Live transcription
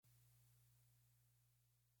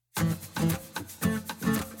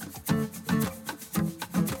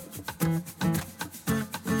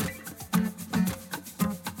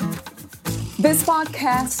This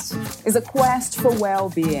podcast is a quest for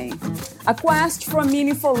well-being, a quest for a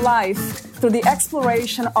meaningful life through the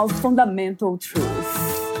exploration of fundamental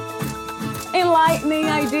truth. Enlightening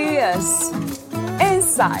ideas,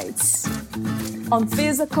 insights on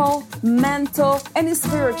physical, mental, and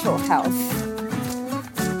spiritual health.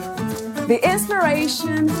 The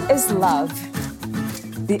inspiration is love.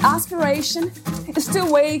 The aspiration is to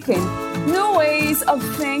awaken new ways of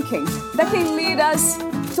thinking that can lead us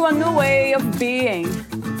to a new way of being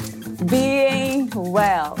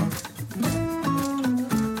well.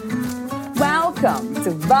 Welcome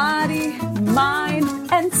to Body, Mind,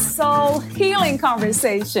 and Soul Healing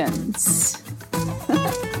Conversations.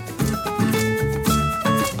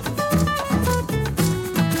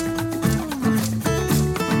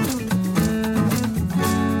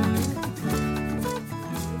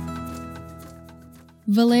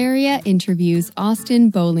 Valeria interviews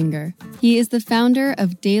Austin Bohlinger. He is the founder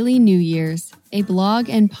of Daily New Year's, a blog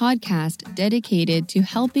and podcast dedicated to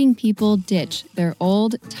helping people ditch their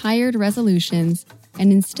old, tired resolutions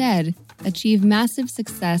and instead achieve massive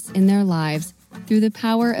success in their lives through the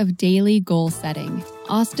power of daily goal setting.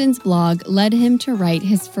 Austin's blog led him to write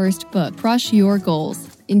his first book, Crush Your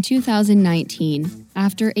Goals, in 2019.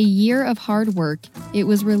 After a year of hard work, it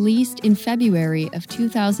was released in February of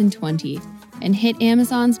 2020. And hit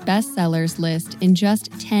Amazon's bestsellers list in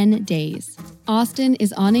just 10 days. Austin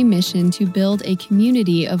is on a mission to build a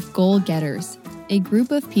community of goal-getters, a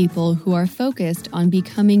group of people who are focused on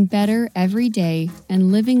becoming better every day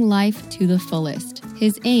and living life to the fullest.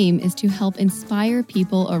 His aim is to help inspire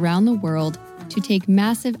people around the world to take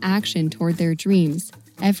massive action toward their dreams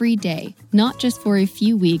every day, not just for a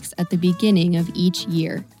few weeks at the beginning of each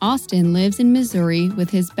year. Austin lives in Missouri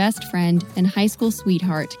with his best friend and high school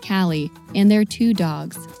sweetheart, Callie, and their 2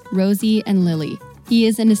 dogs, Rosie and Lily. He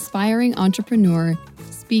is an aspiring entrepreneur,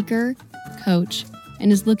 speaker, coach,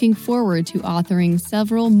 and is looking forward to authoring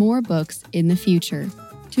several more books in the future.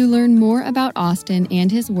 To learn more about Austin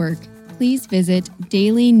and his work, please visit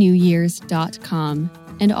dailynewyears.com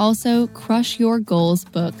and also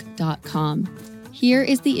crushyourgoalsbook.com. Here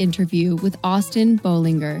is the interview with Austin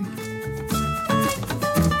Bohlinger.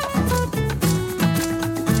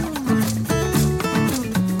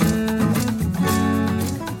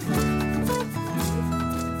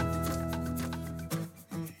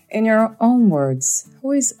 In your own words,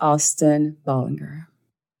 who is Austin Bohlinger?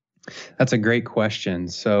 That's a great question.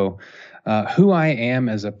 So, who I am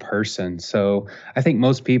as a person. So I think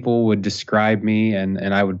most people would describe me,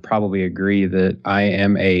 and I would probably agree that I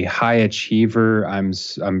am a high achiever. I'm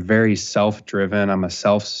very self-driven. I'm a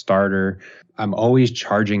self-starter. I'm always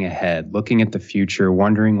charging ahead, looking at the future,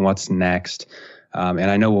 wondering what's next. And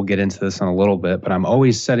I know we'll get into this in a little bit, but I'm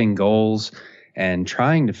always setting goals and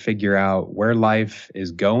trying to figure out where life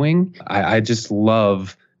is going. I just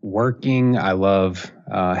love working. I love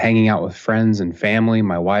hanging out with friends and family.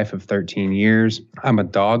 My wife of 13 years. I'm a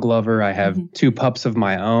dog lover. I have 2 pups of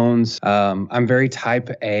my own. I'm very type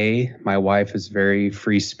A. My wife is very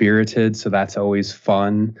free-spirited, so that's always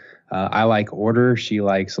fun. I like order. She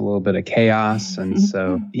likes a little bit of chaos. And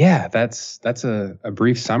so, yeah, that's a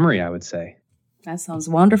brief summary, I would say. That sounds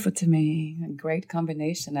wonderful to me. A great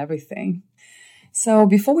combination, everything. So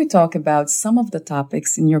before we talk about some of the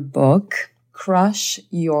topics in your book, Crush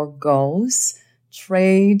Your Goals,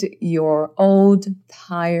 trade your old,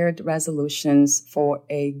 tired resolutions for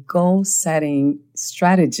a goal-setting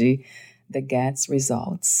strategy that gets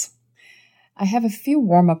results. I have a few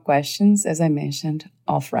warm-up questions, as I mentioned,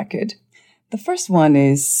 off record. The first one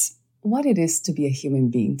is, what it is to be a human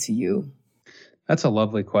being to you? That's a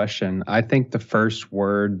lovely question. I think the first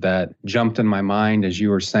word that jumped in my mind as you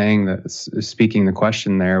were speaking the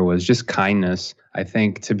question there was just kindness. I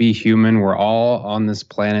think to be human, we're all on this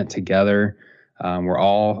planet together. We're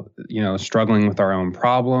all, struggling with our own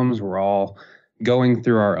problems. We're all going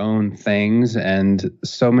through our own things. And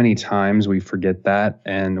so many times we forget that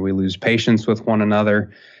and we lose patience with one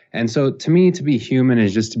another. And so to me, to be human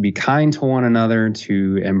is just to be kind to one another,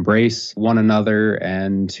 to embrace one another,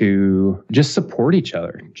 and to just support each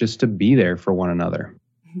other, just to be there for one another.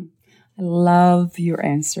 I love your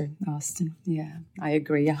answer, Austin. Yeah, I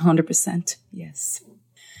agree 100%. Yes.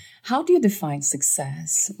 How do you define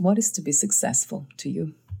success? What is to be successful to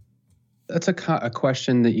you? That's a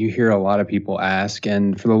question that you hear a lot of people ask.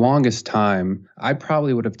 And for the longest time, I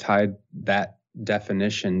probably would have tied that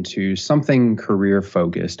definition to something career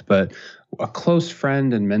focused, but a close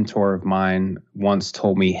friend and mentor of mine once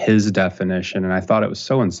told me his definition, and I thought it was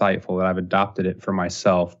so insightful that I've adopted it for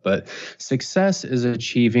myself. But success is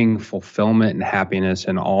achieving fulfillment and happiness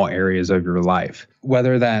in all areas of your life,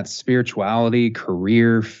 whether that's spirituality,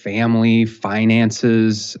 career, family,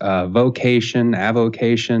 finances, vocation,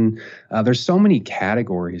 avocation. There's so many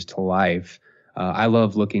categories to life. I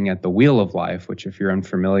love looking at the wheel of life, which if you're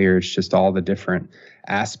unfamiliar, it's just all the different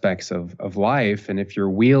aspects of life. And if your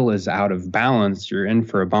wheel is out of balance, you're in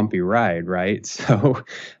for a bumpy ride, right? So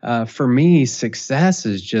for me, success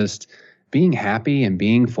is just being happy and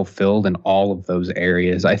being fulfilled in all of those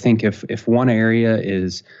areas. I think if one area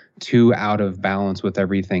is too out of balance with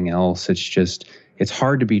everything else, it's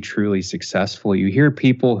hard to be truly successful. You hear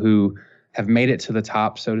people who have made it to the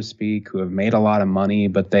top, so to speak, who have made a lot of money,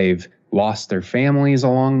 but they've lost their families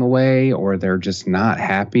along the way, or they're just not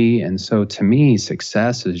happy. And so to me,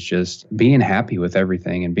 success is just being happy with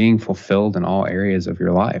everything and being fulfilled in all areas of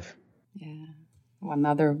your life. Yeah. Well,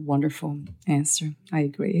 another wonderful answer. I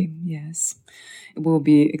agree. Yes. We'll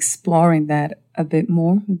be exploring that a bit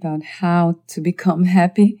more about how to become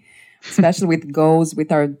happy, especially with goals,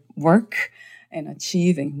 with our work and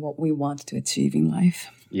achieving what we want to achieve in life.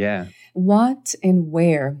 Yeah. What and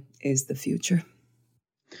where is the future?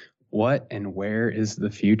 What and where is the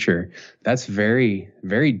future? That's very,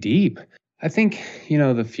 very deep. I think,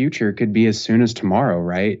 the future could be as soon as tomorrow,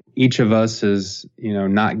 right? Each of us is,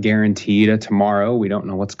 not guaranteed a tomorrow. We don't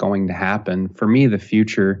know what's going to happen. For me, the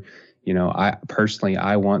future,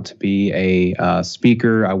 I want to be a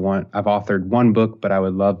speaker. I've authored one book, but I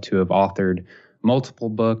would love to have authored multiple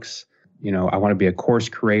books. I want to be a course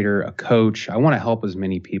creator, a coach. I want to help as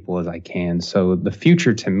many people as I can. So the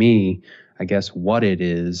future to me, I guess what it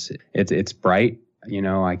is, it's bright.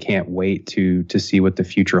 I can't wait to see what the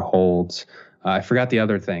future holds. I forgot the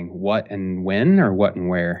other thing. What and when, or what and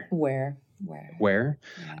where? Where? Yeah.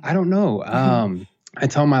 I don't know. I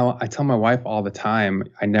tell my wife all the time,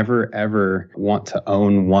 I never ever want to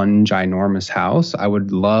own one ginormous house. I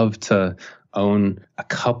would love to own a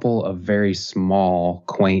couple of very small,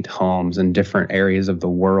 quaint homes in different areas of the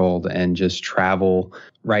world and just travel.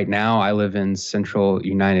 Right now, I live in central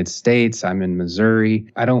United States. I'm in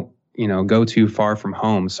Missouri. I don't, go too far from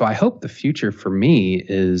home. So I hope the future for me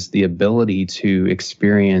is the ability to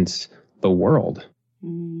experience the world.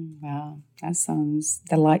 Wow, that sounds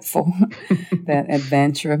delightful, that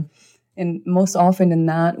adventure. And most often than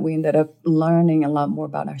not, we ended up learning a lot more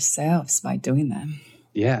about ourselves by doing that.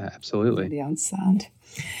 Yeah, absolutely. The outside.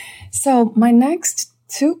 So my next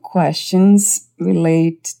two questions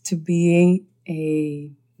relate to being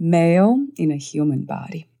a male in a human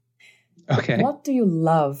body. Okay. What do you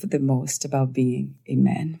love the most about being a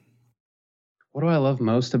man? What do I love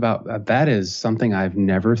most about that? That is something I've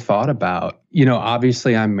never thought about.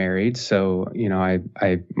 Obviously I'm married, so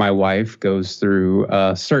my wife goes through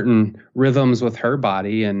certain rhythms with her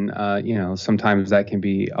body, and sometimes that can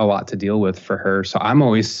be a lot to deal with for her. So I'm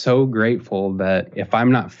always so grateful that if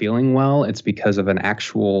I'm not feeling well, it's because of an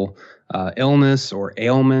actual illness or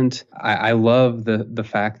ailment. I love the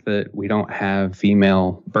fact that we don't have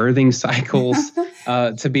female birthing cycles.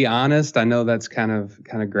 To be honest, I know that's kind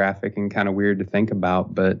of graphic and kind of weird to think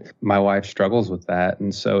about, but my wife struggles with that.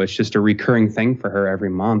 And so it's just a recurring thing for her every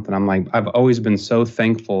month. And I'm like, I've always been so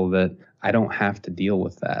thankful that I don't have to deal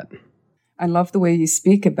with that. I love the way you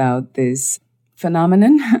speak about this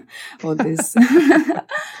phenomenon or this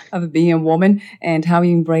of being a woman and how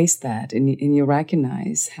you embrace that and you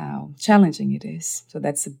recognize how challenging it is. So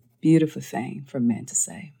that's a beautiful thing for men to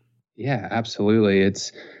say. Yeah, absolutely.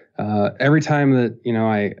 It's every time that,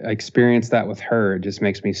 I experience that with her, it just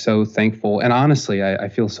makes me so thankful. And honestly, I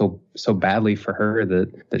feel so badly for her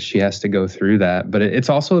that she has to go through that. But it's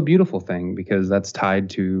also a beautiful thing because that's tied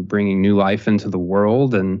to bringing new life into the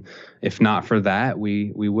world. And if not for that,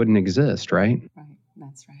 we wouldn't exist, right? Right.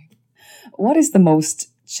 That's right. What is the most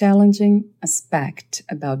challenging aspect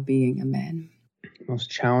about being a man? Most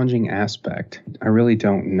challenging aspect? I really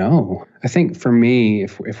don't know. I think for me,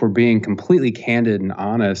 if we're being completely candid and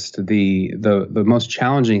honest, the most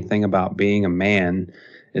challenging thing about being a man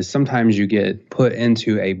is sometimes you get put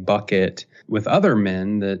into a bucket with other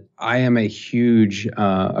men that I am a huge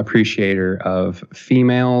appreciator of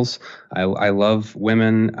females. I love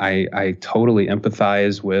women. I totally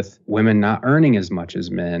empathize with women not earning as much as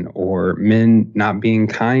men or men not being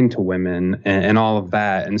kind to women and all of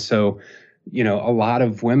that. And so, a lot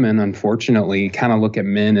of women, unfortunately, kind of look at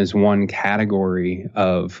men as one category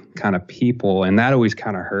of kind of people. And that always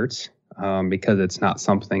kind of hurts because it's not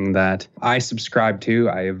something that I subscribe to.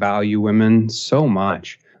 I value women so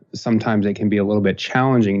much. sometimes it can be a little bit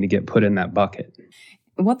challenging to get put in that bucket.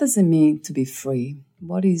 What does it mean to be free?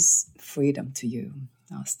 What is freedom to you,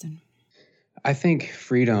 Austin? I think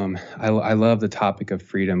freedom, I love the topic of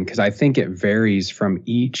freedom because I think it varies from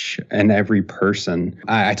each and every person.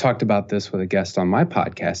 I talked about this with a guest on my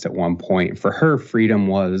podcast at one point. For her, freedom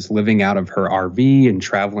was living out of her RV and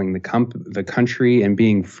traveling the country and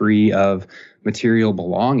being free of material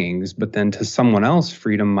belongings. But then to someone else,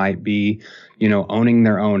 freedom might be, owning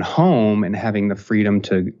their own home and having the freedom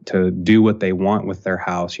to do what they want with their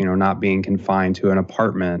house, not being confined to an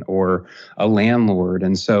apartment or a landlord.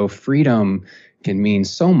 And so freedom can mean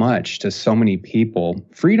so much to so many people.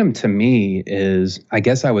 Freedom to me is, I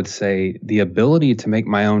guess I would say, the ability to make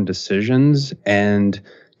my own decisions and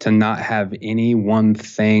to not have any one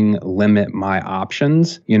thing limit my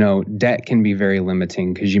options. Debt can be very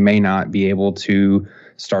limiting because you may not be able to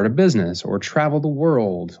start a business or travel the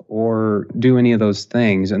world or do any of those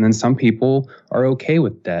things. And then some people are okay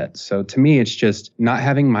with debt. So to me, it's just not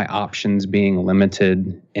having my options being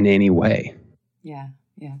limited in any way. Yeah,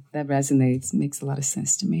 that resonates, makes a lot of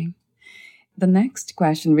sense to me. The next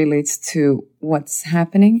question relates to what's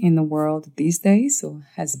happening in the world these days or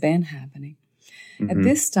has been happening. At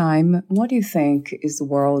this time, what do you think is the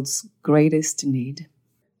world's greatest need?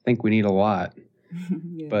 I think we need a lot.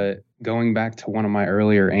 Yeah. But going back to one of my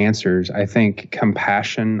earlier answers, I think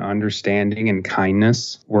compassion, understanding, and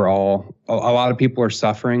kindness, a lot of people are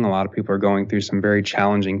suffering. A lot of people are going through some very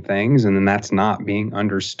challenging things, and then that's not being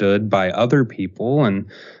understood by other people. And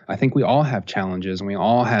I think we all have challenges and we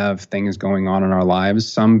all have things going on in our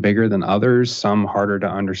lives, some bigger than others, some harder to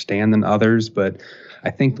understand than others. But I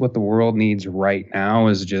think what the world needs right now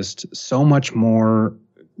is just so much more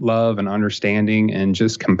love and understanding and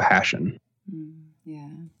just compassion. Yeah,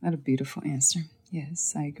 what a beautiful answer.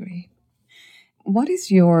 Yes, I agree. What is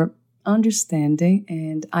your understanding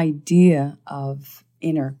and idea of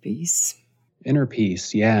inner peace? Inner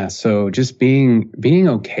peace, yeah. So just being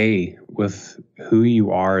okay with who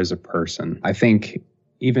you are as a person. I think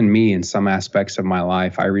even me, in some aspects of my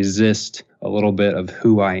life, I resist a little bit of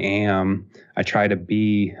who I am. I try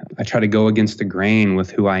to go against the grain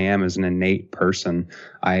with who I am as an innate person.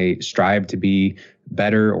 I strive to be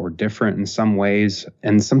better or different in some ways.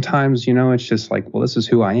 And sometimes, it's just like, well, this is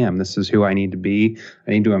who I am. This is who I need to be.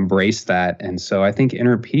 I need to embrace that. And so I think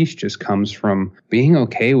inner peace just comes from being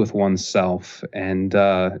okay with oneself and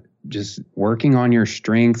just working on your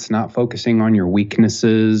strengths, not focusing on your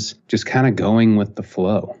weaknesses, just kind of going with the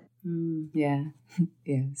flow. Yeah.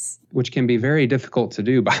 Yes. Which can be very difficult to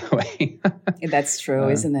do, by the way. That's true,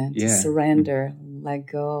 isn't it? Yeah. To surrender, let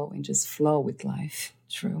go, and just flow with life.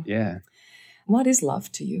 True. Yeah. What is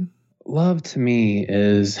love to you? Love to me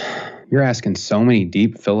is, you're asking so many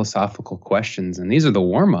deep philosophical questions, and these are the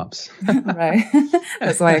warm-ups. Right.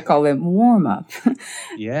 That's why I call them warm-up.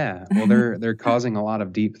 Yeah. Well, they're causing a lot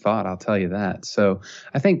of deep thought, I'll tell you that. So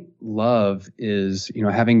I think love is,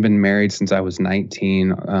 having been married since I was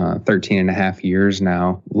 19, 13 and a half years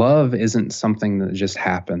now, love isn't something that just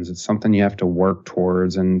happens. It's something you have to work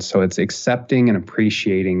towards. And so it's accepting and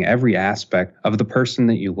appreciating every aspect of the person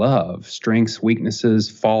that you love, strengths, weaknesses,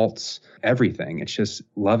 faults, everything. It's just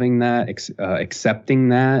loving that, accepting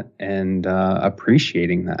that, and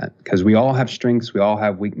appreciating that. Because we all have strengths, we all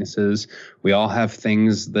have weaknesses, we all have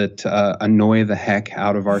things that annoy the heck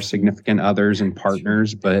out of our significant others and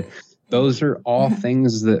partners. But those are all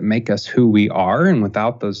things that make us who we are. And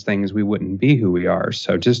without those things, we wouldn't be who we are.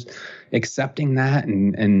 So just accepting that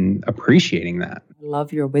and appreciating that. I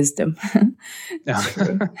love your wisdom.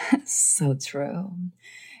 True. So true.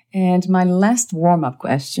 And my last warm-up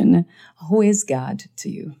question, who is God to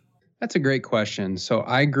you? That's a great question. So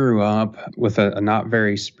I grew up with a not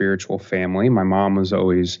very spiritual family. My mom was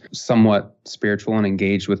always somewhat spiritual and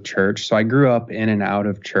engaged with church. So I grew up in and out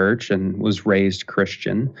of church and was raised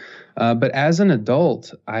Christian. But as an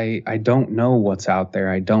adult, I don't know what's out there.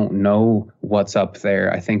 I don't know what's up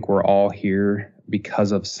there. I think we're all here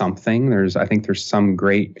because of something. I think there's some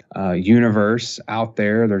great universe out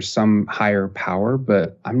there. There's some higher power,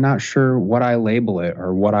 but I'm not sure what I label it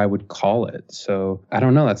or what I would call it. So I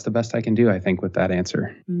don't know. That's the best I can do, I think, with that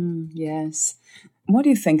answer. Yes. What do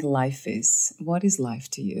you think life is? What is life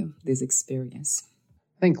to you, this experience?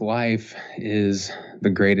 think life is the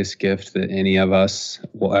greatest gift that any of us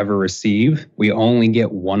will ever receive. We only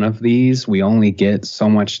get one of these. We only get so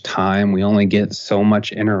much time. We only get so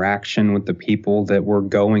much interaction with the people that we're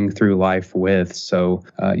going through life with. So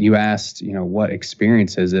you asked, what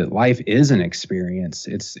experience is it? Life is an experience.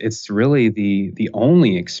 It's really the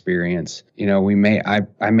only experience.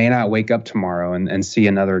 I may not wake up tomorrow and see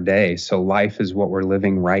another day. So life is what we're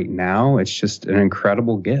living right now. It's just an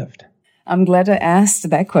incredible gift. I'm glad I asked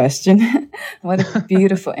that question. What a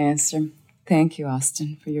beautiful answer. Thank you,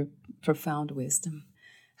 Austin, for your profound wisdom.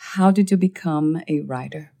 How did you become a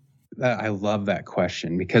writer? I love that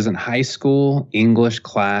question because in high school, English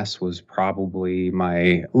class was probably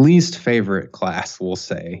my least favorite class, we'll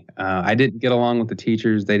say. I didn't get along with the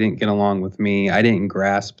teachers. They didn't get along with me. I didn't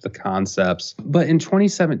grasp the concepts. But in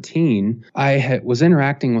 2017, I was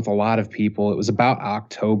interacting with a lot of people. It was about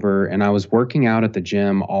October, and I was working out at the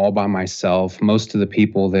gym all by myself. Most of the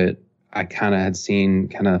people that I kind of had seen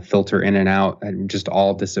kind of filter in and out and just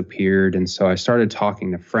all disappeared. And so I started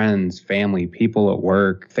talking to friends, family, people at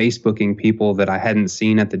work, Facebooking people that I hadn't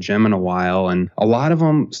seen at the gym in a while. And a lot of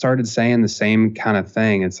them started saying the same kind of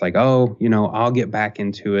thing. It's like, I'll get back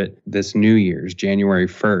into it this New Year's, January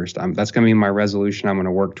 1st. That's going to be my resolution I'm going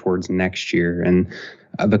to work towards next year. And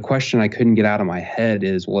the question I couldn't get out of my head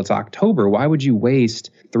is, well, it's October. Why would you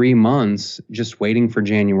waste 3 months just waiting for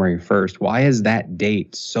January 1st? Why is that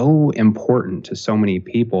date so important to so many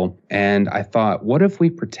people? And I thought, what if we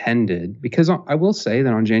pretended? Because I will say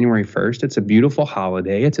that on January 1st, it's a beautiful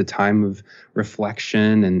holiday. It's a time of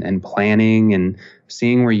reflection and planning and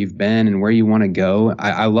seeing where you've been and where you want to go.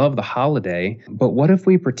 I love the holiday, but what if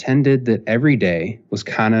we pretended that every day was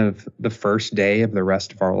kind of the first day of the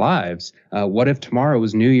rest of our lives? What if tomorrow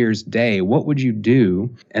was New Year's Day? What would you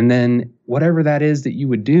do? And then whatever that is that you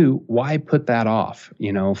would do, why put that off,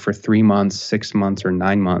 for 3 months, 6 months, or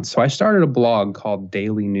 9 months? So I started a blog called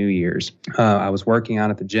Daily New Years. I was working out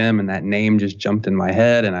at the gym and that name just jumped in my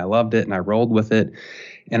head and I loved it and I rolled with it.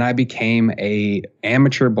 And I became an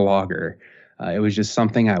amateur blogger. It was just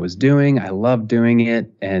something I was doing. I loved doing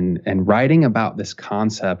it and writing about this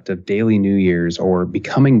concept of daily New Year's or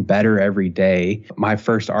becoming better every day. My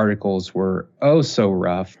first articles were so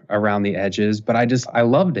rough around the edges, but I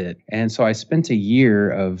loved it. And so I spent a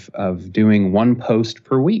year of doing one post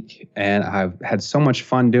per week, and I've had so much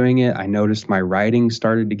fun doing it. I noticed my writing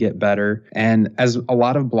started to get better. And as a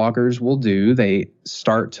lot of bloggers will do, they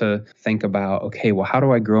start to think about, okay, well, how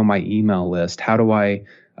do I grow my email list? How do I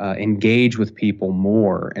engage with people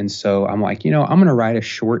more? And so I'm like, I'm going to write a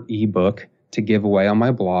short ebook to give away on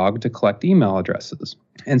my blog to collect email addresses.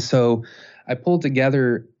 And so I pulled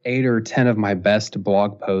together 8 or 10 of my best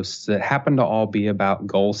blog posts that happened to all be about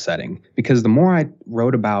goal setting. Because the more I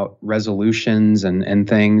wrote about resolutions and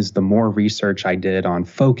things, the more research I did on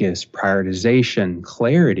focus, prioritization,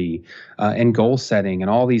 clarity, and goal setting, and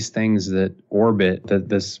all these things that orbit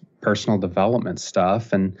this personal development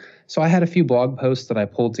stuff. And so I had a few blog posts that I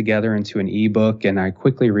pulled together into an ebook, and I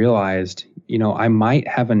quickly realized, I might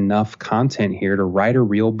have enough content here to write a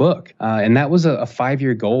real book. And that was a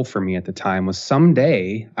 5-year goal for me at the time, was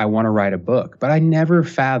someday I want to write a book. But I never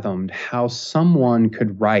fathomed how someone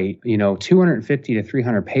could write, 250 to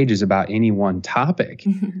 300 pages about any one topic.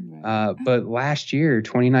 But last year,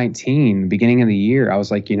 2019, beginning of the year, I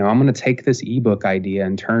was like, I'm going to take this ebook idea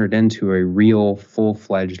and turn it into a real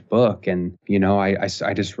full-fledged book. And,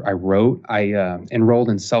 I wrote, I enrolled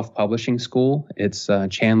in self-publishing school. It's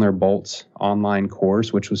Chandler Bolt's online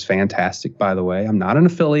course, which was fantastic, by the way. I'm not an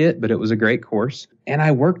affiliate, but it was a great course. And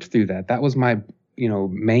I worked through that. That was my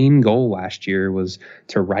main goal last year, was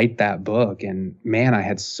to write that book. And man, I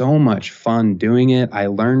had so much fun doing it. I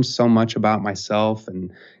learned so much about myself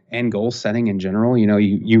and goal setting in general.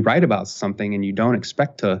 You write about something and you don't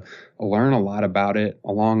expect to learn a lot about it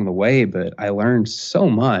along the way, but I learned so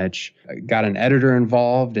much. I got an editor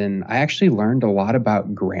involved, and I actually learned a lot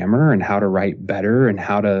about grammar and how to write better and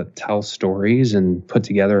how to tell stories and put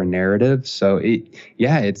together a narrative. So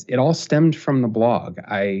it all stemmed from the blog.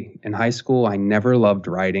 In high school, I never loved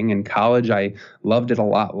writing. In college, I loved it a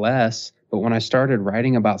lot less. But when I started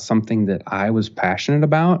writing about something that I was passionate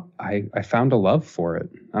about, I found a love for it.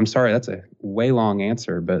 I'm sorry, that's a way long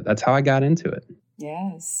answer, but that's how I got into it.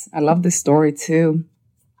 Yes, I love this story too.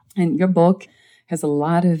 And your book has a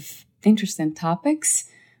lot of interesting topics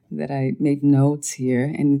that I made notes here,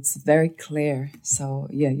 and it's very clear. So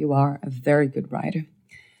yeah, you are a very good writer.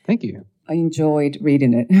 Thank you. I enjoyed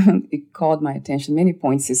reading it. It caught my attention, many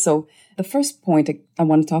points. So the first point I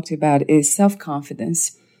want to talk to you about is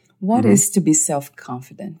self-confidence. What is to be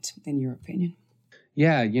self-confident, in your opinion?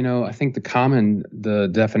 Yeah, I think the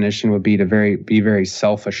definition would be to be very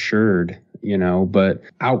self-assured, but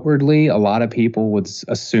outwardly, a lot of people would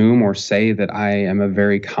assume or say that I am a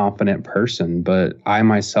very confident person, but I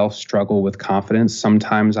myself struggle with confidence.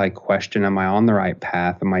 Sometimes I question, am I on the right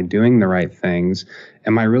path? Am I doing the right things?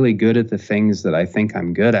 Am I really good at the things that I think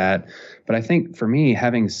I'm good at? But I think for me,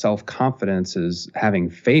 having self-confidence is having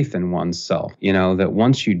faith in oneself, that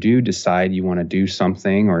once you do decide you want to do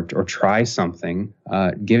something or try something,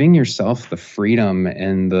 giving yourself the freedom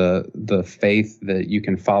and the faith that you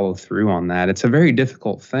can follow through on that. It's a very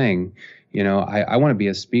difficult thing. I want to be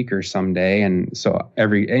a speaker someday. And so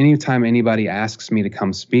anytime anybody asks me to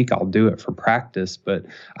come speak, I'll do it for practice. But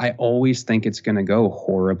I always think it's going to go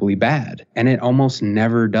horribly bad. And it almost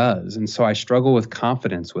never does. And so I struggle with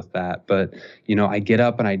confidence with that. But, I get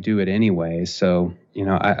up and I do it anyway. So,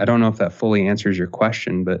 I don't know if that fully answers your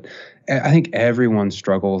question, but I think everyone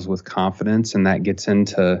struggles with confidence. And that gets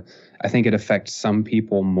into, I think it affects some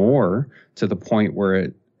people more to the point where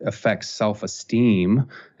it affects self-esteem.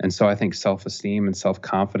 And so I think self-esteem and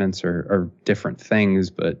self-confidence are different things,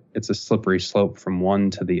 but it's a slippery slope from one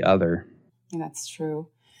to the other. That's true.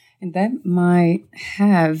 And that might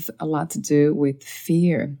have a lot to do with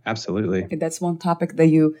fear. Absolutely. That's one topic that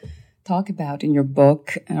you talk about in your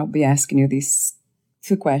book. And I'll be asking you these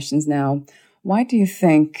two questions now. Why do you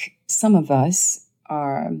think some of us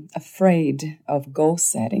are afraid of goal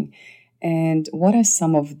setting? And what are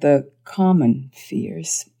some of the common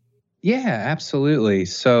fears? Yeah, absolutely.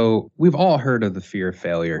 So we've all heard of the fear of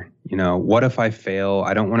failure. What if I fail?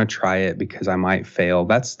 I don't want to try it because I might fail.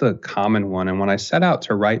 That's the common one. And when I set out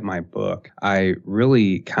to write my book, I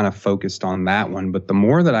really kind of focused on that one. But the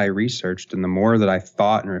more that I researched and the more that I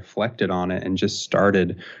thought and reflected on it and just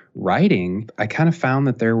started writing, I kind of found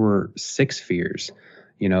that there were 6 fears.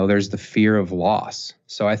 There's the fear of loss.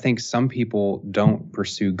 So I think some people don't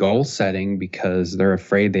pursue goal setting because they're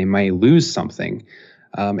afraid they may lose something.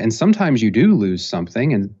 And sometimes you do lose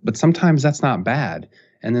something, but sometimes that's not bad.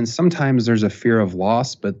 And then sometimes there's a fear of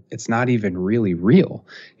loss, but it's not even really real.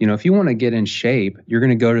 If you want to get in shape, you're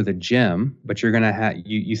going to go to the gym, but you're going to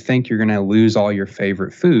you think you're going to lose all your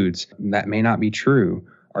favorite foods. That may not be true.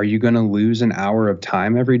 Are you going to lose an hour of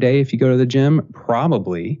time every day if you go to the gym?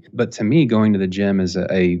 Probably. But to me, going to the gym is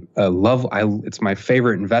it's my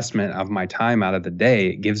favorite investment of my time out of the day.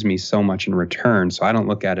 It gives me so much in return. So I don't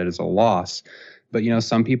look at it as a loss. But,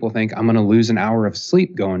 some people think I'm going to lose an hour of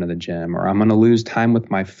sleep going to the gym, or I'm going to lose time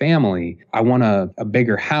with my family. I want a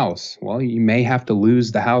bigger house. Well, you may have to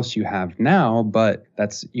lose the house you have now, but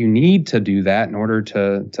you need to do that in order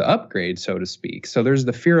to upgrade, so to speak. So there's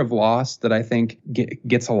the fear of loss that I think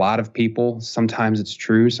gets a lot of people. Sometimes it's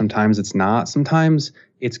true. Sometimes it's not. Sometimes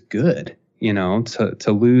it's good,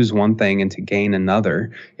 to lose one thing and to gain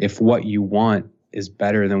another. If what you want is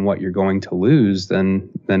better than what you're going to lose, then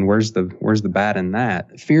where's the bad in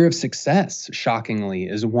that? Fear of success, shockingly,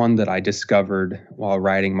 is one that I discovered while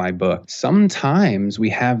writing my book. Sometimes we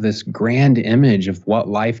have this grand image of what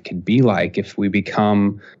life could be like if we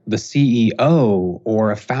become the CEO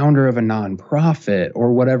or a founder of a nonprofit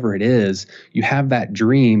or whatever it is. You have that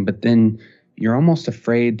dream, but then you're almost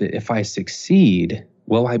afraid that if I succeed,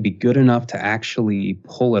 will I be good enough to actually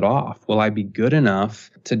pull it off? Will I be good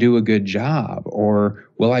enough to do a good job? Or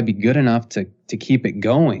will I be good enough to keep it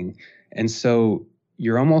going? And so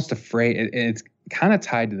you're almost afraid. It's kind of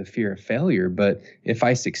tied to the fear of failure. But if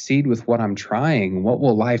I succeed with what I'm trying, what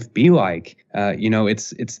will life be like?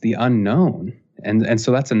 It's the unknown. And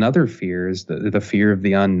so that's another fear, is the fear of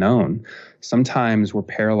the unknown. Sometimes we're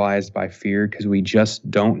paralyzed by fear because we just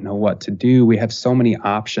don't know what to do. We have so many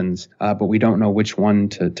options, but we don't know which one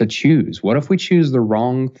to choose. What if we choose the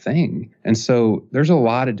wrong thing? And so there's a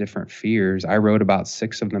lot of different fears. I wrote about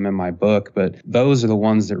 6 of them in my book, but those are the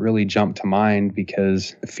ones that really jump to mind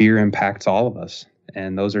because fear impacts all of us.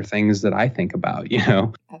 And those are things that I think about,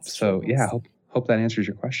 That's so true. Yeah, hope that answers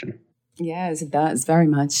your question. Yes, it does very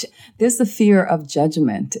much. There's the fear of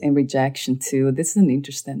judgment and rejection too. This is an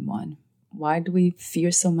interesting one. Why do we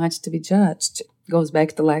fear so much to be judged? Goes back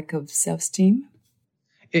to the lack of self-esteem.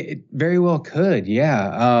 It very well could,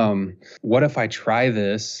 yeah. What if I try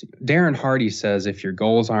this? Darren Hardy says if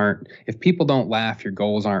people don't laugh, your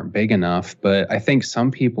goals aren't big enough. But I think some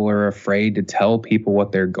people are afraid to tell people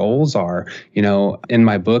what their goals are. In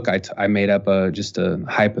my book, I made up just a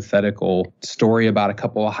hypothetical story about a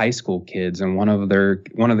couple of high school kids, and one of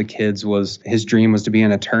the kids his dream was to be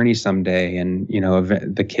an attorney someday. And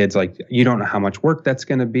the kid's like, you don't know how much work that's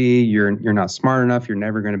going to be. You're not smart enough. You're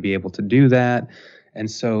never going to be able to do that. And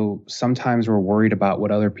so sometimes we're worried about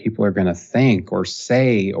what other people are going to think or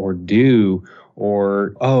say or do,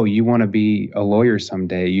 or, oh, you want to be a lawyer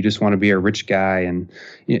someday. You just want to be a rich guy. And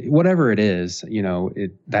whatever it is,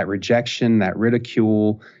 that rejection, that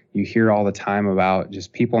ridicule, you hear all the time about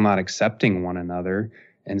just people not accepting one another.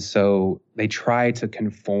 And so they try to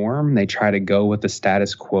conform, they try to go with the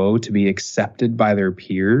status quo to be accepted by their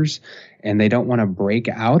peers, and they don't want to break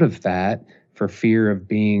out of that for fear of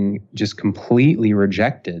being just completely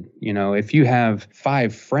rejected. If you have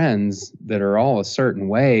 5 friends that are all a certain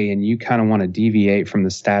way and you kind of want to deviate from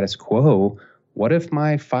the status quo, what if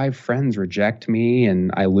my 5 friends reject me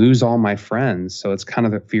and I lose all my friends? So it's kind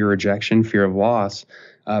of the fear of rejection, fear of loss.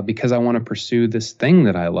 Because I want to pursue this thing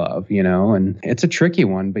that I love, and it's a tricky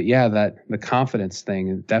one. But yeah, the confidence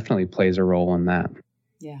thing definitely plays a role in that.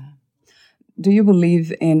 Yeah. Do you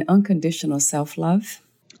believe in unconditional self-love?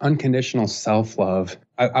 Unconditional self-love.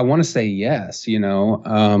 I want to say yes,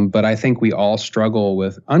 but I think we all struggle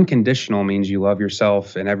with unconditional means you love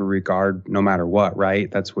yourself in every regard, no matter what, right?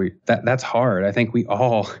 That's hard. I think we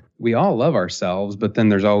all love ourselves, but then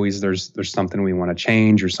there's something we want to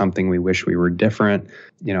change or something we wish we were different.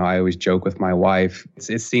 I always joke with my wife.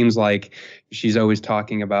 It seems like she's always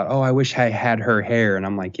talking about, oh, I wish I had her hair. And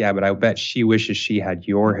I'm like, yeah, but I bet she wishes she had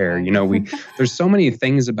your hair. There's so many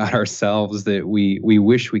things about ourselves that we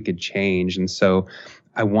wish we could change. And so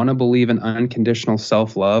I want to believe in unconditional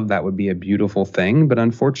self-love. That would be a beautiful thing. But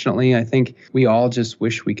unfortunately, I think we all just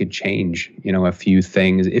wish we could change, a few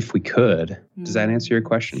things if we could. Does that answer your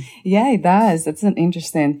question? Yeah, it does. That's an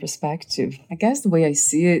interesting perspective. I guess the way I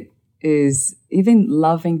see it is even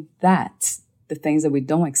loving that, the things that we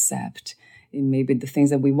don't accept, and maybe the things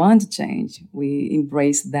that we want to change, we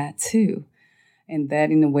embrace that too. And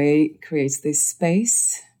that in a way creates this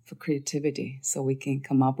space for creativity, so we can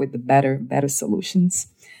come up with the better solutions.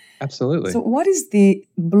 Absolutely. So what is the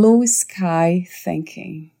blue sky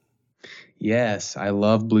thinking? Yes, I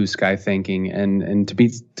love blue sky thinking. And to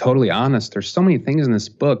be totally honest, there's so many things in this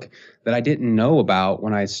book that I didn't know about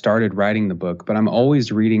when I started writing the book, but I'm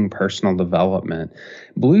always reading personal development.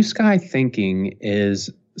 Blue sky thinking is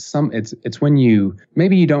it's when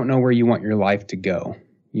maybe you don't know where you want your life to go.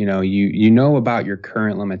 You know about your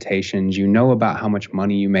current limitations, you know about how much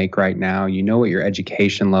money you make right now, you know what your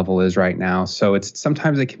education level is right now. So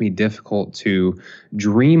sometimes it can be difficult to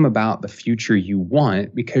dream about the future you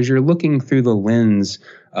want because you're looking through the lens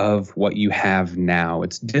of what you have now.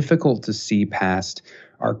 It's difficult to see past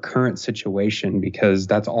our current situation because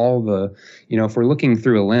that's all if we're looking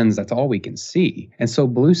through a lens, that's all we can see. And so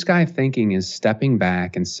blue sky thinking is stepping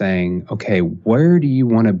back and saying, okay, where do you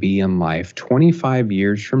want to be in life 25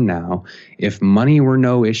 years from now? If money were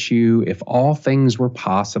no issue, if all things were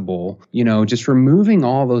possible, just removing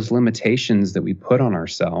all those limitations that we put on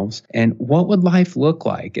ourselves, and what would life look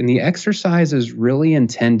like? And the exercise is really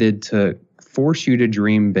intended to force you to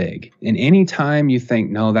dream big. And anytime you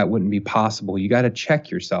think, no, that wouldn't be possible, you got to check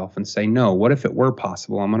yourself and say, no, what if it were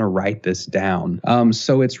possible? I'm going to write this down.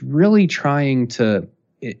 So it's really trying to,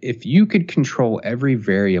 if you could control every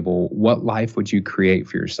variable, what life would you create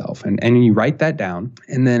for yourself? And you write that down.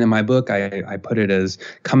 And then in my book, I put it as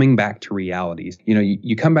coming back to reality.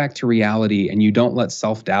 You come back to reality and you don't let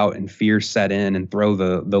self-doubt and fear set in and throw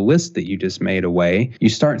the list that you just made away. You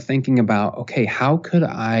start thinking about, okay, how could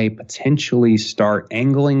I potentially start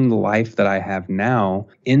angling the life that I have now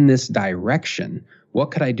in this direction?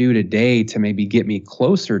 What could I do today to maybe get me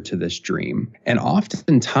closer to this dream? And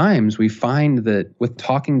oftentimes we find that with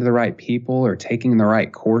talking to the right people or taking the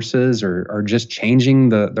right courses or just changing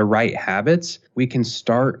the right habits, we can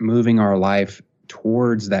start moving our life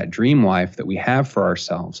towards that dream life that we have for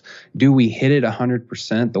ourselves. Do we hit it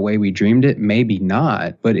 100% the way we dreamed it? Maybe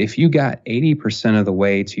not. But if you got 80% of the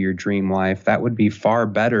way to your dream life, that would be far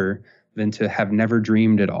better than to have never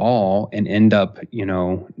dreamed at all and end up,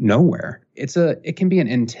 nowhere. It can be an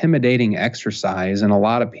intimidating exercise, and a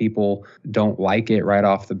lot of people don't like it right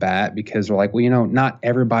off the bat because they're like, well, not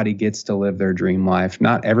everybody gets to live their dream life.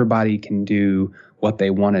 Not everybody can do what they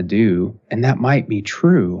want to do. And that might be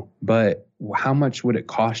true, but how much would it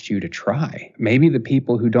cost you to try? Maybe the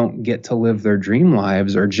people who don't get to live their dream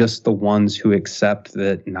lives are just the ones who accept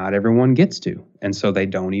that not everyone gets to. And so they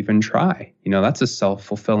don't even try. That's a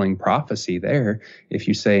self-fulfilling prophecy there. If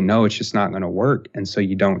you say, no, it's just not going to work, and so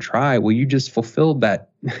you don't try, well, you just fulfilled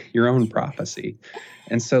that, your own prophecy.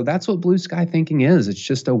 And so that's what blue sky thinking is. It's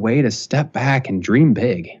just a way to step back and dream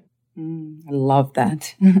big. I love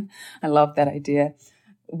that. I love that idea.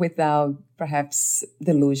 Without perhaps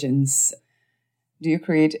delusions. Do you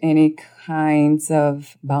create any kinds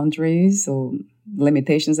of boundaries or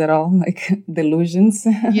limitations at all, like delusions?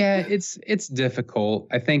 Yeah, it's difficult.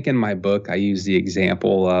 I think in my book, I use the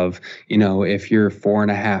example of, if you're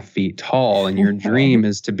 4.5 feet tall and your dream Right.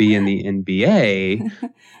 is to be in the NBA,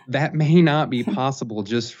 that may not be possible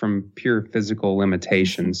just from pure physical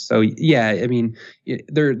limitations. So yeah, I mean,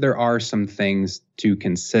 there are some things to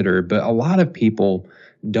consider, but a lot of people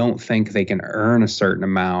don't think they can earn a certain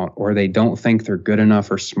amount, or they don't think they're good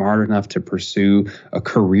enough or smart enough to pursue a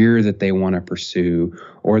career that they want to pursue,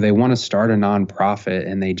 or they want to start a nonprofit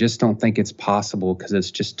and they just don't think it's possible because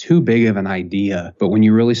it's just too big of an idea. But when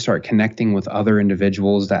you really start connecting with other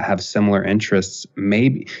individuals that have similar interests,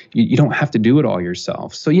 maybe you don't have to do it all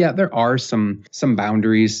yourself. So yeah, there are some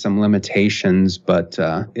boundaries, some limitations, but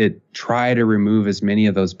try to remove as many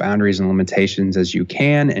of those boundaries and limitations as you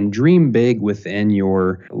can, and dream big within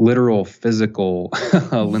your literal physical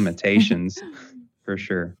limitations, for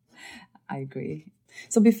sure. I agree.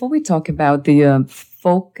 So before we talk about the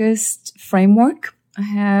focused framework, I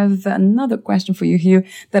have another question for you here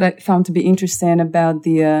that I found to be interesting about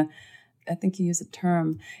the, I think you use a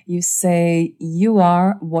term. You say, you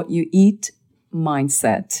are what you eat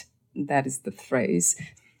mindset. That is the phrase.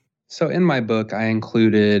 So in my book, I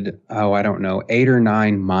included, 8 or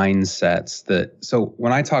 9 mindsets so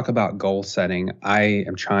when I talk about goal setting, I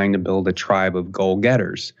am trying to build a tribe of goal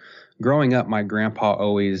getters. Growing up, my grandpa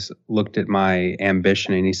always looked at my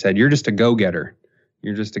ambition and he said, "You're just a go-getter.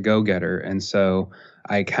 You're just a go-getter." And so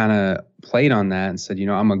I kind of played on that and said,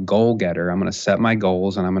 I'm a goal getter. I'm going to set my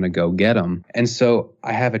goals and I'm going to go get them. And so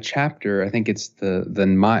I have a chapter, I think it's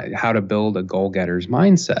the how to build a goal getter's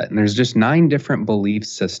mindset. And there's just 9 different belief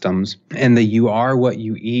systems. And the you are what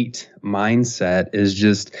you eat mindset is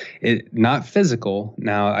just not physical.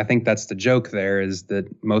 Now, I think that's the joke there, is that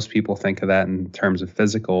most people think of that in terms of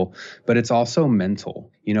physical, but it's also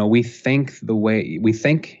mental. We think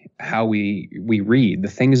how we read, the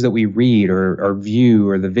things that we read or view,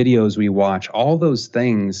 or the videos we watch, all those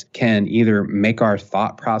things can either make our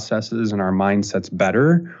thought processes and our mindsets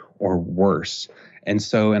better or worse. And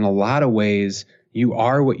so in a lot of ways, you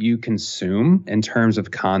are what you consume in terms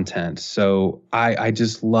of content. So I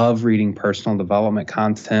just love reading personal development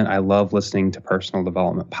content. I love listening to personal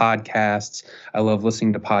development podcasts. I love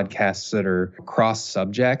listening to podcasts that are cross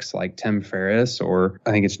subjects, like Tim Ferriss, or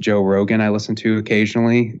I think it's Joe Rogan I listen to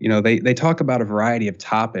occasionally. They talk about a variety of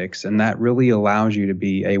topics, and that really allows you to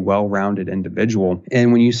be a well-rounded individual.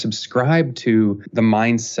 And when you subscribe to the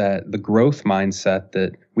mindset, the growth mindset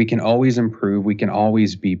that we can always improve, we can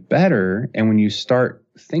always be better. And when you start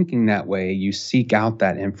thinking that way, you seek out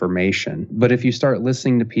that information. But if you start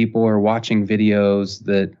listening to people or watching videos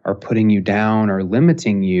that are putting you down or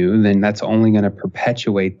limiting you, then that's only going to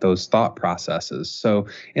perpetuate those thought processes. So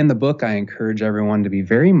in the book, I encourage everyone to be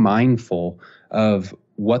very mindful of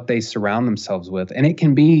what they surround themselves with. And it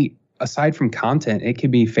can be, aside from content, it could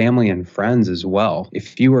be family and friends as well.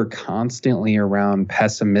 If you are constantly around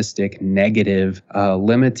pessimistic, negative,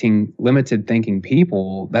 limited thinking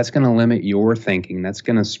people, that's going to limit your thinking. That's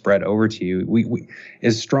going to spread over to you. We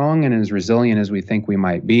as strong and as resilient as we think we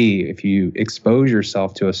might be, if you expose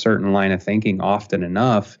yourself to a certain line of thinking often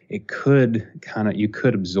enough, you could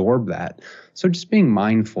absorb that. So just being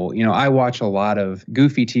mindful. I watch a lot of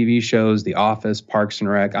goofy TV shows, The Office, Parks and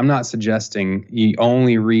Rec. I'm not suggesting you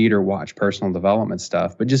only read or watch personal development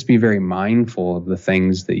stuff, but just be very mindful of the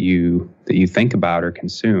things that you think about or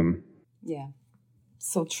consume. Yeah,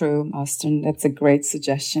 so true, Austin. That's a great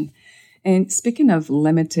suggestion. And speaking of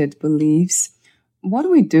limited beliefs, what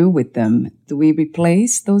do we do with them? Do we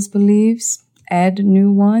replace those beliefs, add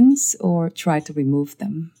new ones, or try to remove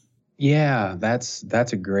them? Yeah, that's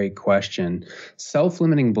a great question.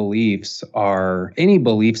 Self-limiting beliefs are, any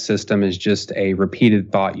belief system is just a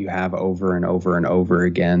repeated thought you have over and over and over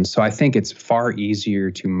again. So I think it's far easier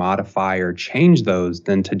to modify or change those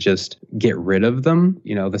than to just get rid of them.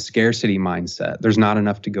 The scarcity mindset. There's not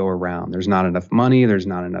enough to go around. There's not enough money. There's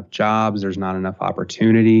not enough jobs. There's not enough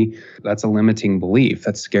opportunity. That's a limiting belief.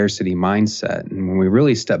 That's scarcity mindset. And when we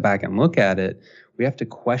really step back and look at it, we have to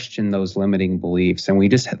question those limiting beliefs. And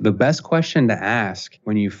the best question to ask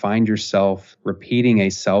when you find yourself repeating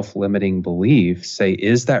a self-limiting belief, say,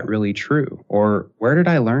 is that really true? Or where did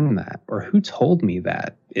I learn that? Or who told me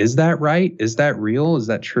that? Is that right? Is that real? Is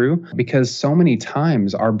that true? Because so many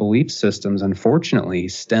times our belief systems, unfortunately,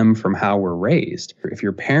 stem from how we're raised. If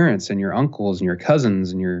your parents and your uncles and your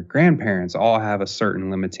cousins and your grandparents all have a certain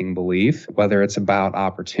limiting belief, whether it's about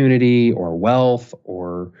opportunity or wealth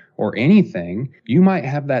or anything, you might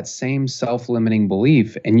have that same self-limiting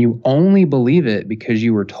belief, and you only believe it because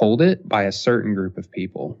you were told it by a certain group of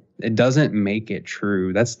people. It doesn't make it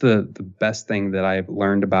true. That's the best thing that I've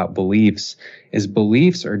learned about beliefs is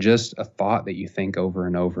beliefs are just a thought that you think over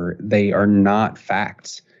and over. They are not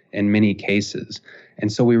facts in many cases.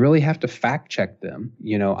 And so we really have to fact check them.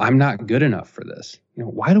 I'm not good enough for this.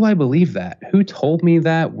 Why do I believe that? Who told me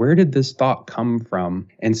that? Where did this thought come from?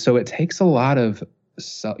 And so it takes a lot of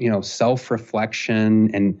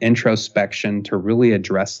self-reflection and introspection to really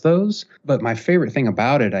address those. But my favorite thing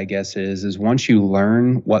about it, I guess, is once you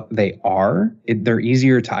learn what they are, they're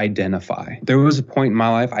easier to identify. There was a point in my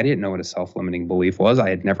life, I didn't know what a self-limiting belief was. I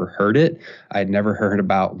had never heard it. I had never heard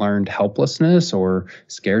about learned helplessness or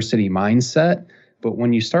scarcity mindset. But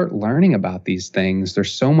when you start learning about these things, they're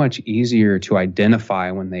so much easier to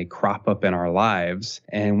identify when they crop up in our lives.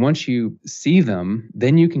 And once you see them,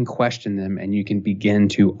 then you can question them and you can begin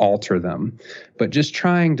to alter them. But just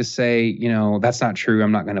trying to say, that's not true,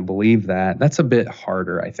 I'm not going to believe that, that's a bit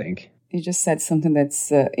harder, I think. You just said something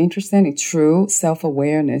that's interesting. It's true,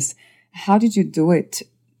 self-awareness. How did you do it?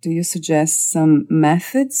 Do you suggest some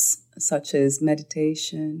methods such as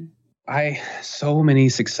meditation? So many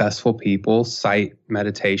successful people cite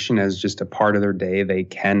meditation as just a part of their day they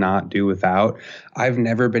cannot do without. I've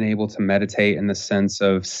never been able to meditate in the sense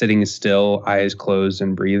of sitting still, eyes closed,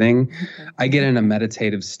 and breathing. Okay. I get in a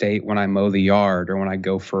meditative state when I mow the yard or when I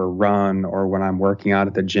go for a run or when I'm working out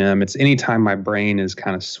at the gym. It's anytime my brain is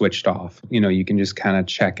kind of switched off. You can just kind of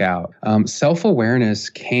check out. Self-awareness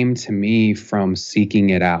came to me from seeking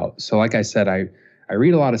it out. So like I said, I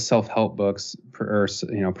read a lot of self-help books or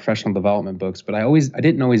professional development books, but I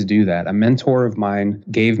didn't always do that. A mentor of mine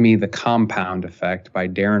gave me The Compound Effect by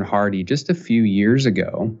Darren Hardy just a few years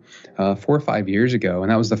ago, 4 or 5 years ago, and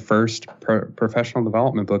that was the first professional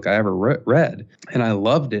development book I ever read. And I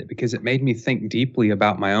loved it because it made me think deeply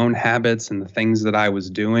about my own habits and the things that I was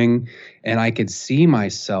doing, and I could see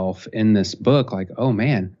myself in this book like, oh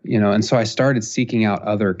man, and so I started seeking out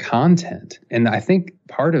other content. And I think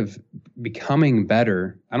part of becoming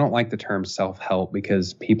better, I don't like the term self-help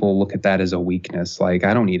because people look at that as a weakness, like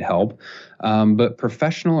I don't need help. But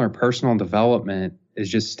professional or personal development is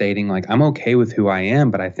just stating like, I'm okay with who I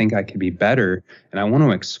am, but I think I could be better. And I want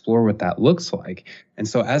to explore what that looks like. And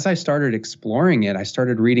so as I started exploring it, I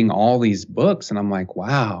started reading all these books and I'm like,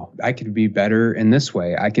 wow, I could be better in this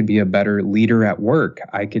way. I could be a better leader at work.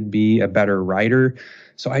 I could be a better writer.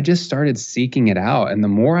 So I just started seeking it out. And the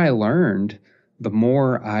more I learned, the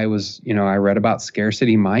more I was, I read about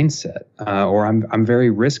scarcity mindset, or I'm very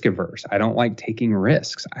risk averse. I don't like taking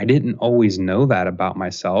risks. I didn't always know that about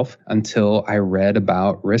myself until I read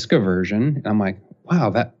about risk aversion. And I'm like,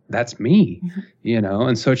 wow, that's me,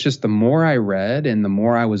 And so it's just the more I read and the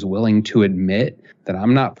more I was willing to admit that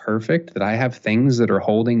I'm not perfect, that I have things that are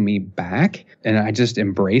holding me back, and I just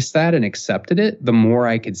embraced that and accepted it, the more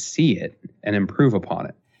I could see it and improve upon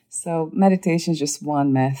it. So meditation is just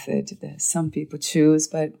one method that some people choose,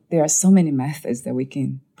 but there are so many methods that we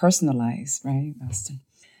can personalize, right, Austin?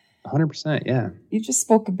 100%, yeah. You just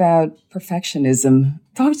spoke about perfectionism.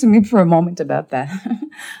 Talk to me for a moment about that.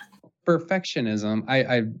 Perfectionism,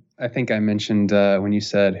 I think I mentioned when you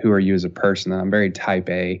said, who are you as a person? I'm very type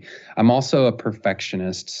A. I'm also a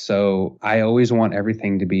perfectionist. So I always want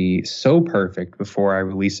everything to be so perfect before I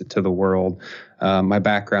release it to the world. My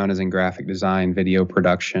background is in graphic design, video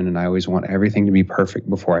production, and I always want everything to be perfect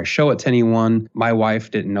before I show it to anyone. My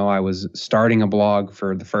wife didn't know I was starting a blog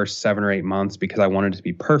for the first 7 or 8 months because I wanted it to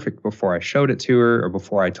be perfect before I showed it to her or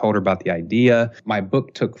before I told her about the idea. My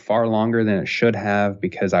book took far longer than it should have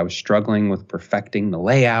because I was struggling with perfecting the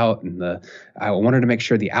layout and I wanted to make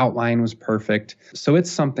sure the outline was perfect. So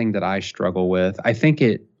it's something that I struggle with. I think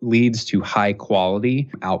it leads to high quality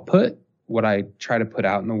output. What I try to put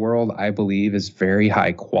out in the world, I believe, is very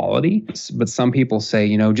high quality. But some people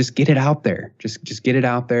say, just get it out there. Just get it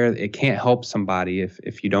out there. It can't help somebody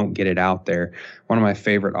if you don't get it out there. One of my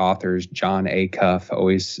favorite authors, Jon Acuff,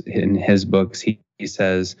 always in his books, he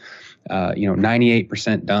says,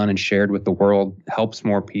 98% done and shared with the world helps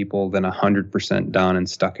more people than 100% done and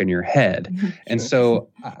stuck in your head. Sure. And so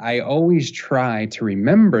I always try to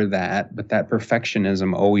remember that, but that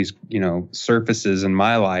perfectionism always, surfaces in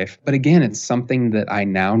my life. But again, it's something that I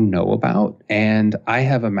now know about. And I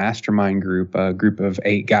have a mastermind group, a group of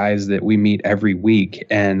 8 guys that we meet every week.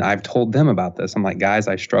 And I've told them about this. I'm like, guys,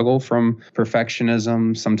 I struggle from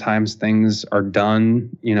perfectionism. Sometimes things are done,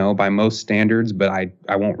 by most standards, but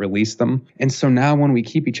I won't release them. And so now when we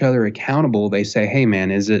keep each other accountable, they say, hey man,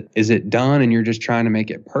 is it done and you're just trying to make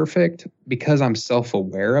it perfect? Because I'm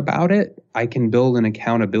self-aware about it, I can build an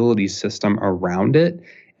accountability system around it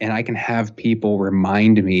and I can have people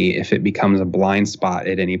remind me if it becomes a blind spot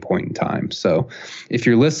at any point in time. So if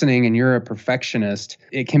you're listening and you're a perfectionist,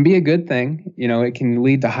 it can be a good thing. It can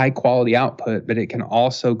lead to high quality output, but it can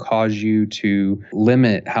also cause you to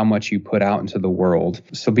limit how much you put out into the world.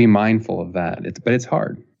 So be mindful of that. But it's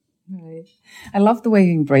hard. Right. I love the way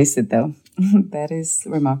you embrace it, though. That is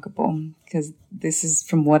remarkable, because this is,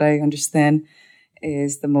 from what I understand,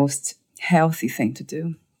 is the most healthy thing to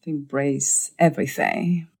do, to embrace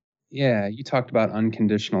everything. Yeah, you talked about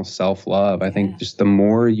unconditional self-love. I think just the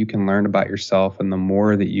more you can learn about yourself and the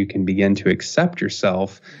more that you can begin to accept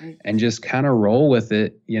yourself and just kind of roll with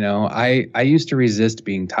it. I used to resist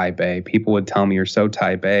being type A. People would tell me you're so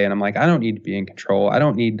type A, and I'm like, I don't need to be in control. I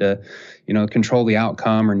don't need to, control the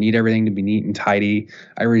outcome or need everything to be neat and tidy.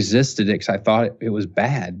 I resisted it because I thought it was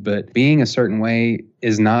bad, but being a certain way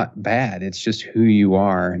is not bad. It's just who you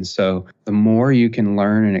are. And so the more you can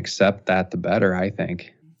learn and accept that, the better, I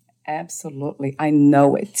think. Absolutely. I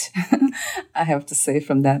know it. I have to say,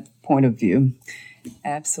 from that point of view.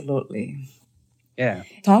 Absolutely. Yeah.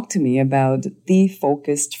 Talk to me about the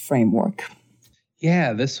focused framework.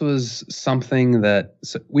 Yeah, this was something that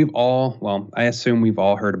I assume we've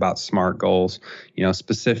all heard about SMART goals,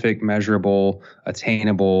 specific, measurable,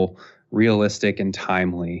 attainable, realistic, and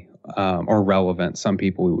timely, or relevant. Some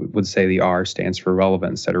people would say the R stands for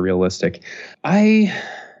relevant instead of realistic. I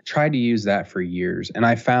tried to use that for years, and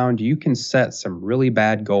I found you can set some really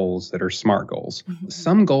bad goals that are SMART goals. Mm-hmm.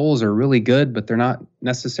 Some goals are really good, but they're not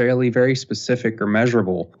necessarily very specific or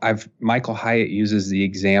measurable. Michael Hyatt uses the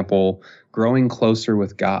example, growing closer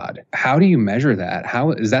with God. How do you measure that?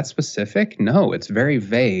 How is that specific? No, it's very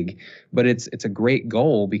vague, but it's a great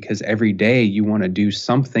goal because every day you want to do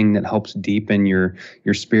something that helps deepen your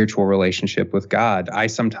spiritual relationship with God. I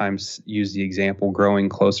sometimes use the example, growing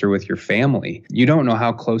closer with your family. You don't know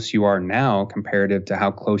how close you are now comparative to how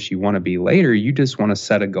close you want to be later. You just want to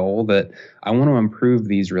set a goal that I want to improve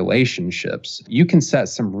these relationships. You can set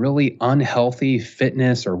some really unhealthy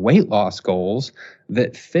fitness or weight loss goals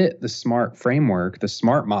that fit the SMART framework, the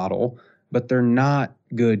SMART model, but they're not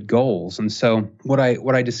good goals. And so what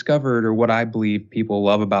I discovered, or what I believe people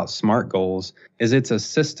love about SMART goals, is it's a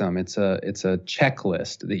system. It's a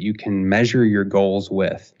checklist that you can measure your goals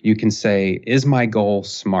with. You can say, is my goal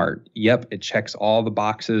SMART? Yep, it checks all the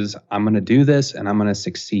boxes. I'm going to do this and I'm going to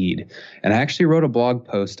succeed. And I actually wrote a blog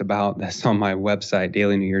post about this on my website,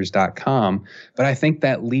 dailynewyears.com. But I think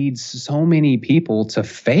that leads so many people to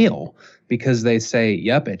fail because they say,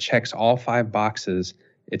 yep, it checks all 5 boxes.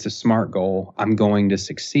 It's a SMART goal. I'm going to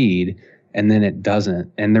succeed. And then it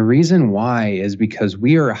doesn't. And the reason why is because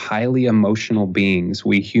we are highly emotional beings,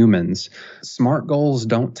 we humans. SMART goals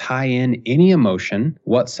don't tie in any emotion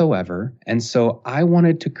whatsoever. And so I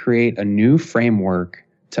wanted to create a new framework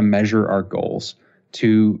to measure our goals,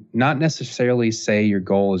 to not necessarily say your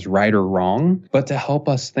goal is right or wrong, but to help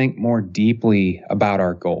us think more deeply about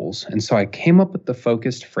our goals. And so I came up with the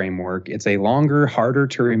focused framework. It's a longer, harder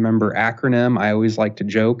to remember acronym. I always like to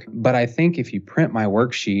joke, but I think if you print my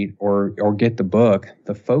worksheet or get the book,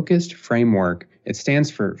 the focused framework, it stands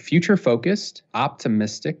for future focused,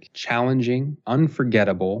 optimistic, challenging,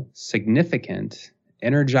 unforgettable, significant,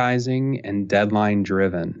 energizing, and deadline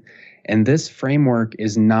driven. And this framework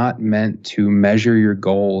is not meant to measure your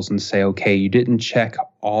goals and say, okay, you didn't check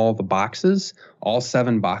all the boxes, all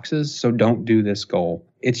 7 boxes, so don't do this goal.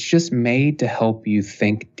 It's just made to help you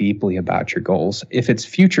think deeply about your goals. If it's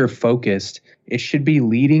future focused, it should be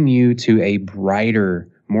leading you to a brighter,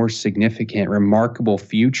 more significant, remarkable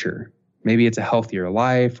future. Maybe it's a healthier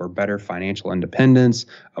life or better financial independence,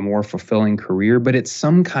 a more fulfilling career, but it's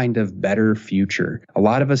some kind of better future. A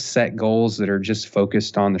lot of us set goals that are just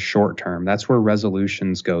focused on the short term. That's where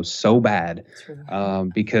resolutions go so bad,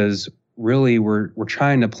 because really we're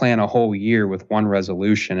trying to plan a whole year with one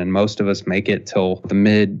resolution, and most of us make it till the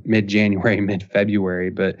mid-January,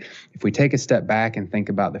 mid-February. But if we take a step back and think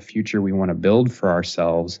about the future we want to build for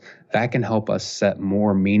ourselves, that can help us set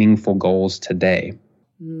more meaningful goals today.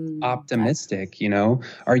 Optimistic,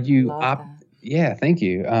 are you yeah, thank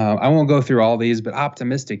you. I won't go through all these, but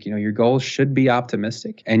optimistic, your goals should be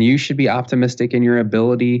optimistic, and you should be optimistic in your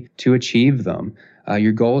ability to achieve them.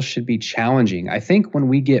 Your goals should be challenging. I think when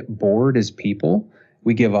we get bored as people,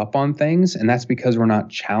 we give up on things, and that's because we're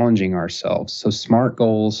not challenging ourselves. So SMART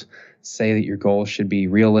goals say that your goals should be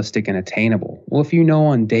realistic and attainable. Well, if you know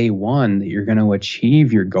on day one that you're going to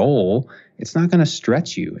achieve your goal, it's not going to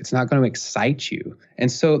stretch you. It's not going to excite you.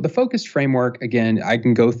 And so the focused framework, again, I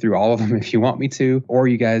can go through all of them if you want me to, or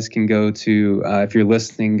you guys can go to, if you're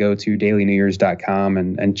listening, go to dailynewyears.com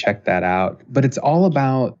and check that out. But it's all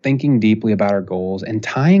about thinking deeply about our goals and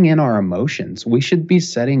tying in our emotions. We should be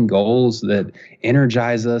setting goals that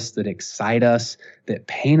energize us, that excite us, that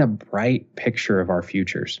paint a bright picture of our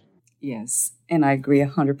futures. Yes, and I agree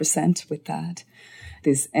 100% with that.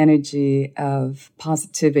 This energy of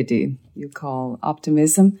positivity you call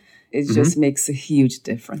optimism, it just makes a huge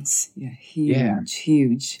difference. Yeah,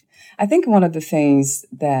 huge. I think one of the things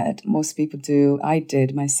that most people do, I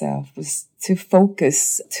did myself, was to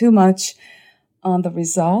focus too much on the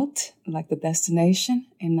result, like the destination,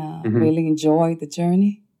 and really enjoy the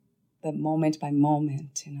journey, the moment by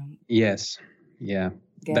moment, Yes. Yeah.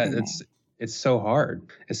 It's so hard,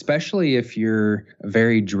 especially if you're a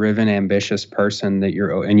very driven, ambitious person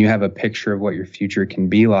and you have a picture of what your future can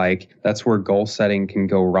be like. That's where goal setting can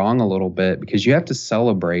go wrong a little bit, because you have to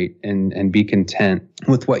celebrate and be content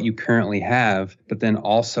with what you currently have, but then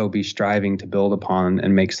also be striving to build upon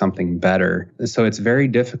and make something better. So it's very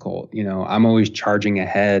difficult. I'm always charging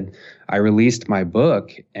ahead. I released my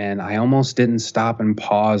book and I almost didn't stop and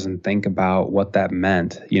pause and think about what that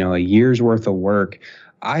meant. A year's worth of work.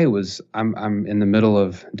 I'm in the middle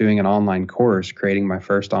of doing an online course, creating my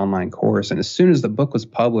first online course. And as soon as the book was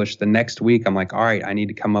published, the next week, I'm like, all right, I need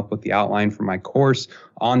to come up with the outline for my course,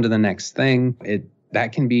 on to the next thing.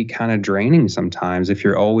 That can be kind of draining sometimes if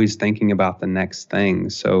you're always thinking about the next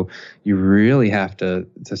thing. So you really have to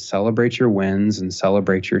celebrate your wins and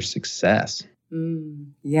celebrate your success.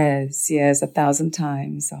 Yes, 1,000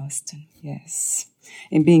 times, Austin. Yes.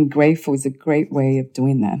 And being grateful is a great way of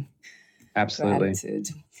doing that. Absolutely. Gratitude.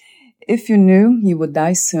 If you knew you would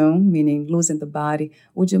die soon, meaning losing the body,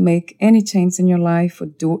 would you make any change in your life or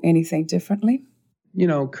do anything differently?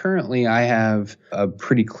 Currently I have a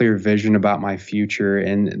pretty clear vision about my future,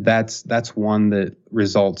 and that's one that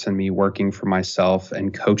results in me working for myself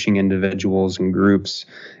and coaching individuals and groups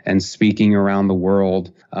and speaking around the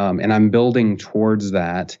world. And I'm building towards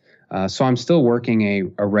that. So I'm still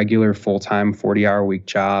working a regular full-time 40-hour-week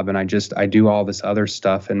job, and I do all this other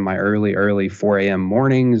stuff in my early 4 a.m.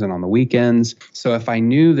 mornings and on the weekends. So if I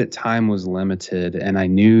knew that time was limited and I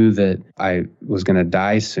knew that I was going to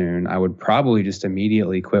die soon, I would probably just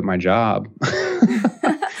immediately quit my job.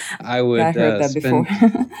 I would I heard that before.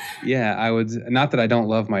 I would. Not that I don't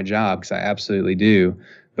love my job, because I absolutely do.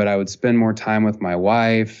 But I would spend more time with my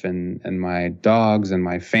wife and my dogs and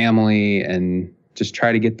my family, and just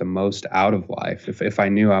try to get the most out of life. If I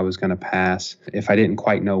knew I was going to pass, if I didn't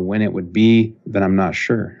quite know when it would be, then I'm not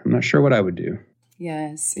sure. I'm not sure what I would do.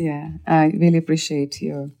 Yes, yeah. I really appreciate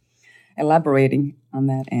your elaborating on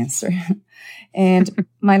that answer. And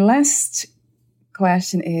my last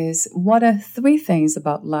question is, what are 3 things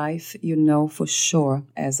about life you know for sure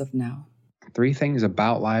as of now? 3 things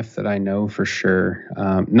about life that I know for sure.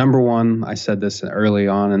 Number 1, I said this early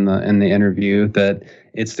on in the interview, that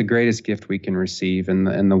it's the greatest gift we can receive,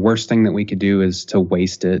 and the worst thing that we could do is to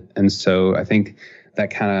waste it. And so I think that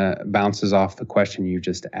kind of bounces off the question you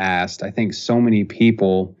just asked. I think so many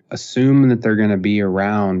people assume that they're going to be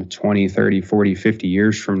around 20, 30, 40, 50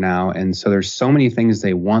 years from now. And so there's so many things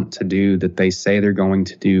they want to do that they say they're going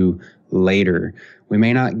to do later. We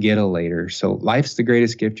may not get a later. So life's the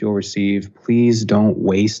greatest gift you'll receive. Please don't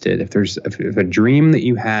waste it. If a dream that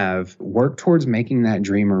you have, work towards making that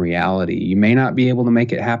dream a reality. You may not be able to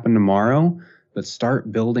make it happen tomorrow, but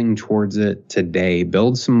start building towards it today.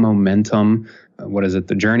 Build some momentum.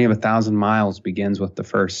 The journey of 1,000 miles begins with the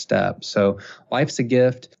first step. So life's a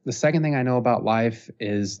gift. The second thing I know about life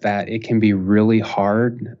is that it can be really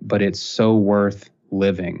hard, but it's so worth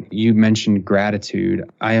living. You mentioned gratitude.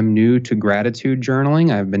 I am new to gratitude journaling.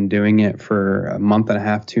 I've been doing it for a month and a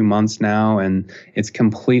half, 2 months now, and it's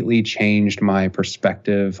completely changed my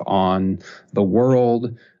perspective on the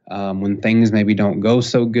world. When things maybe don't go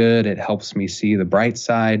so good, it helps me see the bright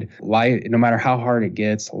side. Life, no matter how hard it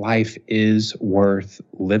gets, life is worth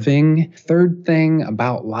living. Third thing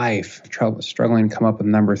about life, struggling to come up with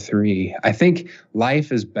number 3. I think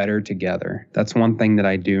life is better together. That's one thing that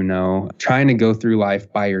I do know. Trying to go through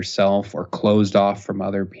life by yourself or closed off from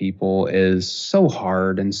other people is so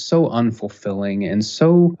hard and so unfulfilling and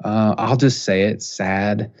so, I'll just say it,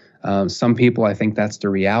 sad. Some people, I think that's the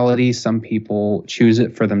reality. Some people choose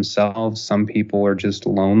it for themselves. Some people are just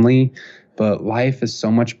lonely. But life is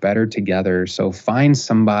so much better together. So find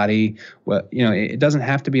somebody. It doesn't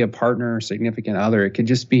have to be a partner or significant other. It could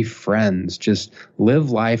just be friends. Just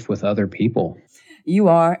live life with other people. You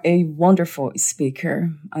are a wonderful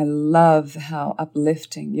speaker. I love how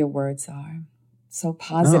uplifting your words are. So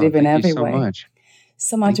positive in every way. Much.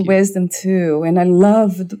 So much wisdom too. And I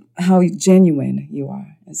love how genuine you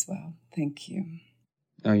are as well. Thank you.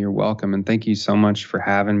 Oh, you're welcome. And thank you so much for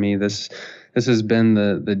having me. This has been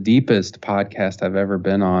the deepest podcast I've ever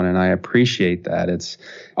been on, and I appreciate that. It's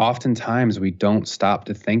oftentimes we don't stop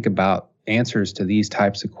to think about answers to these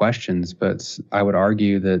types of questions, but I would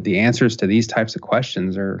argue that the answers to these types of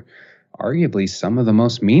questions are arguably some of the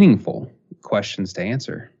most meaningful questions to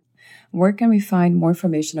answer. Where can we find more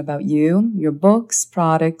information about you, your books,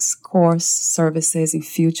 products, course, services, and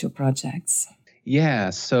future projects? Yeah,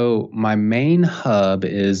 so my main hub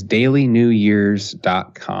is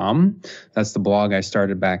dailyNewYears.com. That's the blog I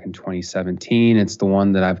started back in 2017. It's the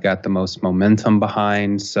one that I've got the most momentum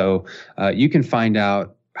behind. So you can find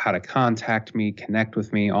out how to contact me, connect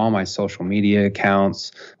with me, all my social media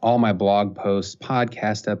accounts, all my blog posts,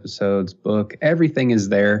 podcast episodes, book, everything is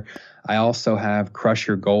there. I also have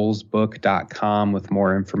crushyourgoalsbook.com with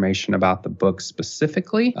more information about the book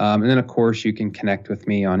specifically. And then, of course, you can connect with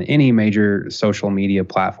me on any major social media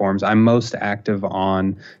platforms. I'm most active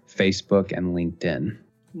on Facebook and LinkedIn.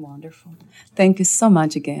 Wonderful. Thank you so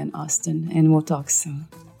much again, Austin, and we'll talk soon.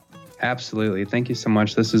 Absolutely. Thank you so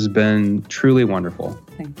much. This has been truly wonderful.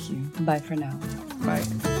 Thank you. Bye for now. Bye.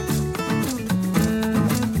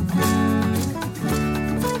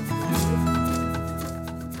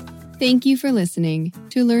 Thank you for listening.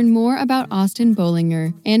 To learn more about Austin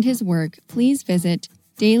Bohlinger and his work, please visit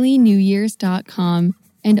dailynewyears.com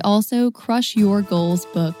and also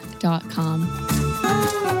crushyourgoalsbook.com.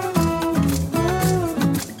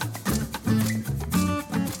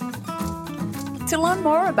 To learn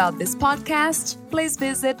more about this podcast, please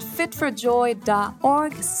visit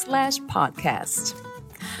fitforjoy.org/podcast.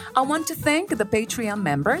 I want to thank the Patreon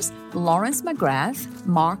members, Lawrence McGrath,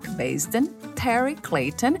 Mark Basden, Terry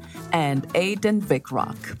Clayton, and Aidan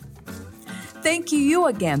Vickrock. Thank you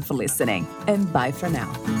again for listening, and bye for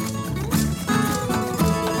now.